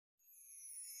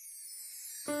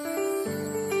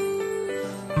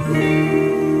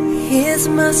Here's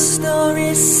my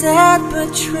story, sad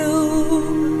but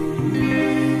true.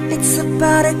 It's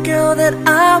about a girl that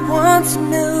I once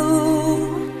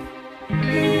knew.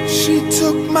 She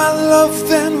took my love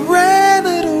then ran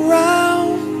it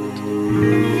around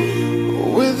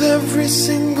with every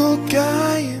single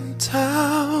guy in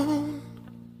town.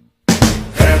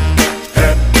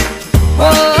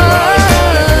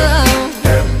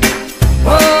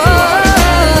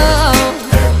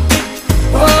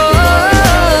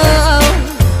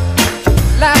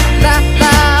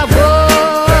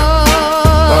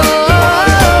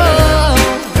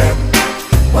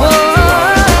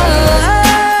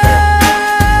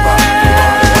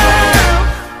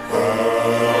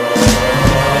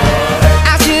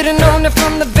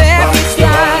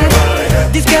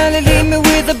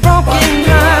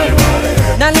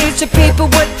 People,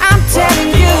 what I'm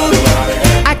telling you,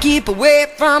 I keep away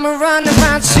from a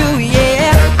runaround shoe,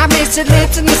 yeah. I miss her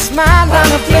lips and the smile on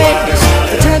her face,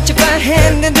 the touch of her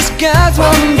hand and this girl's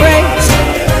warm embrace.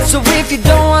 So if you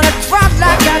don't wanna cry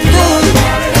like I do,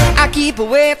 I keep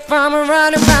away from a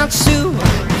runaround shoe,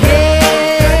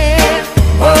 yeah.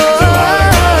 Whoa.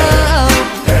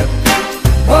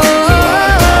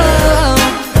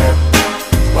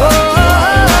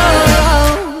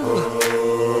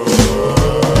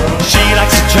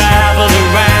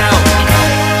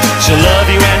 She'll love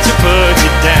you and she'll put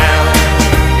you down.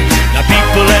 Now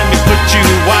people, let me put you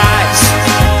wise.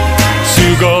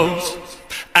 Sue goes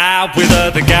out with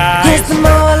other guys. Here's the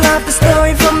moral of the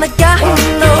story from the guy who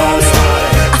knows.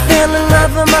 I fell in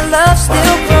love and my love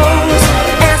still grows.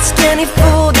 Ask any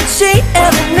fool that she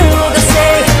ever knew. They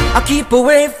say I'll keep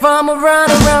away from a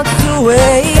runaround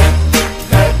two-way.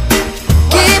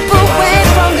 Keep away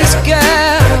from this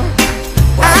girl.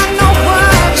 I know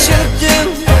what she'll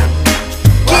do.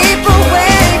 Keep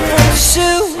away from the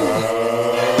shoe.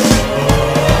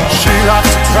 She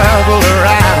loves to travel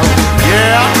around.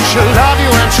 Yeah, she'll love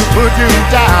you and she'll put you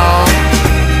down.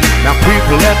 Now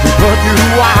people, let me put you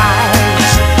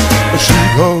wise. She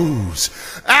goes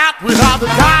out with other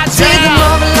guys. See the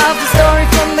moral of the story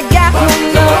from the guy who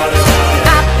knows.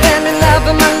 I fell in love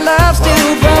and my love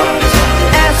still grows.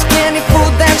 Ask any fool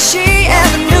that she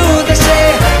ever knew. They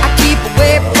say I keep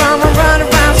away from a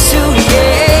runaround shoe,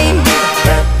 yeah.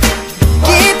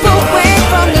 Keep away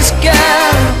from this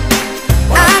girl.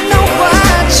 I know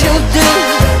what you'll do.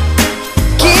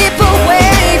 Keep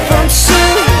away from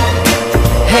Sue.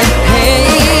 Hey, hey,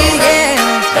 yeah.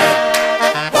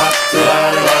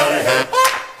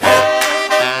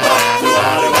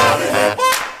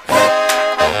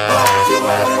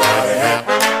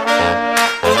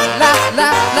 La, la,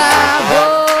 la, whoa.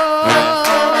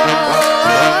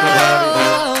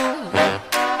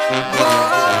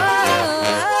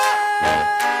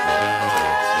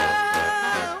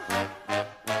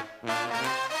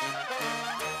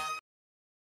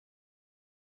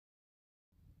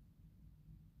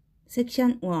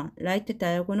 Section 1. Right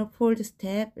diagonal fold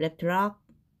step, left rock,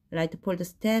 right fold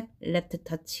step, left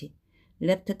touch.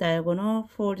 Left diagonal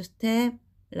fold step,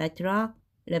 right rock,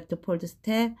 left fold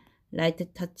step,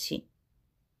 right touch.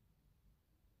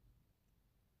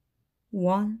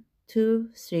 1, 2,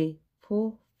 3,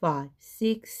 4, 5,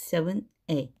 6, 7,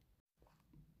 8.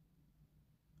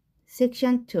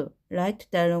 Section 2. Right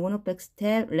diagonal back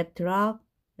step, left rock,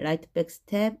 right back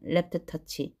step, left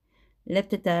touch.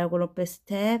 Left diagonal back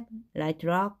step, right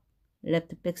rock,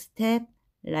 left back step,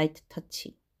 right touch.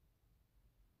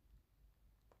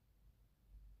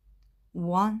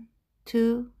 1,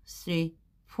 2, 3,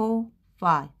 4,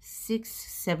 5, 6,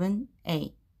 7,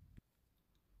 8.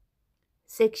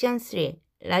 Section 3.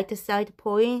 Right side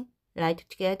point, right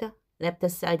together,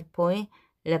 left side point,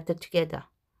 left together,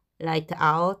 right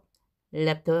out,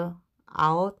 left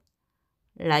out,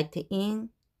 right in,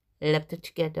 left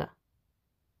together.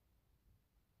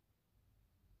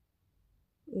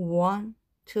 1,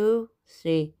 2,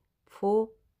 3, 4,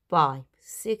 5,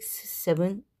 6,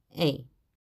 7, 8.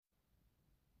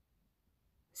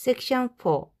 Section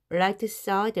 4. Right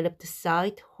side, left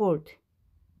side, hold.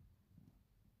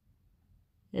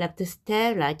 Left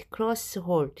step, right cross,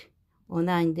 hold.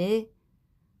 Unwind.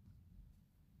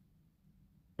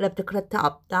 Left curtain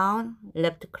up, down.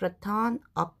 Left curtain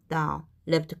up, down.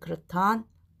 Left curtain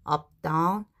up,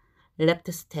 down.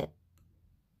 Left step.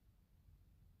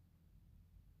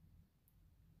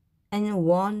 And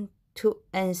 1, 2,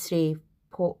 and 3,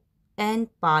 4, and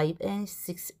 5, and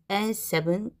 6, and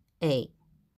 7, 8.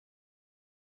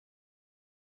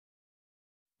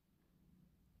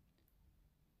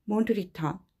 Mount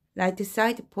return. Right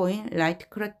side point, right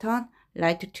curtain,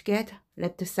 right together.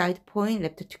 Left side point,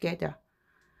 left together.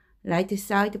 Right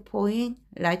side point,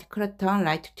 right croton,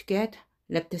 right together.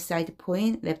 Left side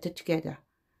point, left together.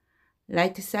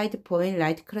 Right side point,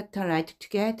 right croton, right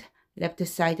together. Left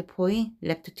side point,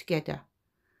 left together.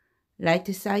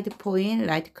 Right side point,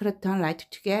 right croton, right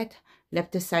together.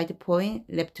 Left side point,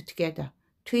 left together.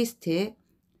 Twist.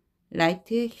 Right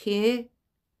heel,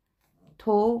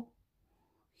 toe,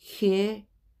 heel,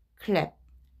 clap.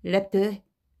 Left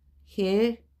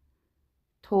heel,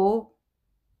 toe,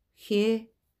 heel,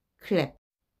 clap.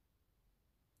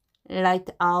 Right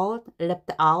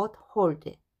out,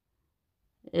 hold.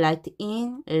 Right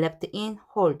in, left in,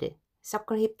 hold.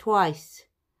 Circle hip twice.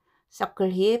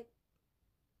 Circle hip,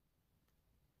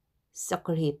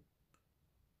 circle hip.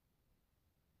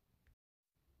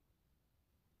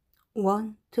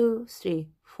 1, 2, 3,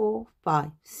 4,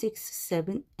 5, 6,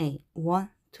 7, 8. 1,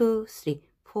 2, 3,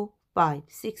 4, 5,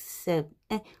 6, 7,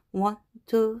 8. 1,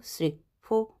 2, 3,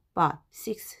 4, 5,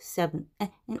 6, 7, 8.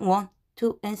 And 1,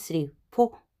 2, and 3,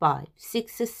 4, 5,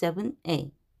 6, 7,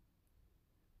 8.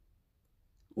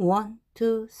 1,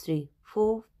 2, 3,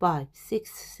 4, 5,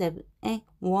 6, 7, 8.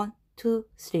 1, 2,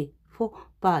 3, 4,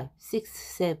 5, 6,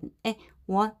 7, 8.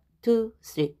 1, 2,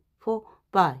 3, 4,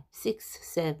 5, 6,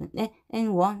 7, 8.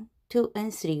 And 1, 2,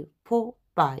 and 3, 4,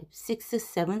 5, 6,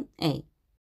 7, 8.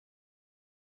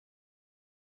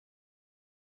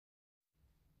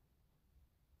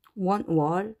 One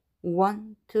wall.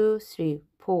 1, 2, 3,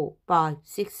 4, 5,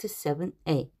 6, 7,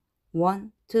 8.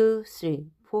 1, 2, 3,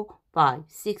 4, 5,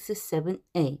 6, 7,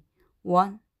 8.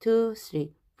 1, 2,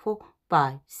 3, 4,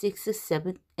 5, 6,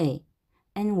 7, 8.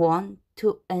 And 1,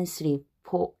 2, and 3,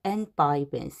 4, and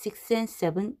 5, and 6, and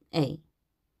 7, 8.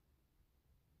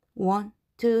 1,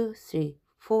 2, 3,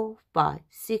 4, 5,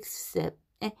 6, 7,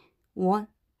 8. 1,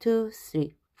 2,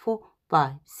 3, 4,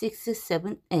 5, 6,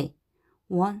 7, 8.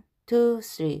 1, 2,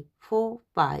 3, 4,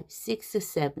 5, 6,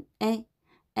 7, 8.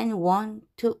 And 1,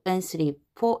 2, and 3,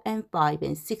 4, and 5,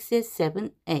 and 6, and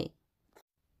 7, 8.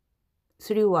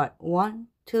 3 word. 1,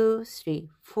 2, 3,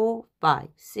 4, 5,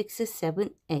 6, 7,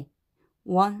 8.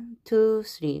 1, 2,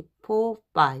 3, 4,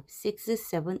 5, 6,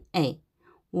 7, 8.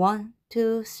 1,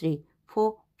 2, 3,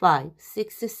 4, 5,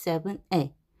 6, 7,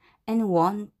 8. And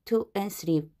 1, 2, and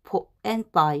 3, 4, and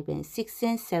 5, and 6,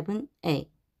 and 7, 8.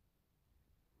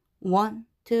 1,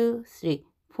 2, 3,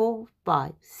 4,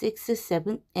 5, 6,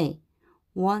 7, 8.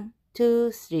 1,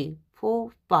 2, 3,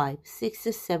 4, 5,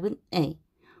 6, 7, 8.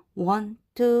 1,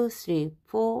 2, 3,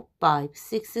 4, 5,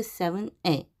 6, 7,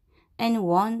 8. And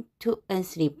 1, 2, and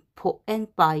 3, 4, and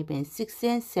 5, and 6,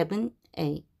 and 7,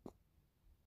 8.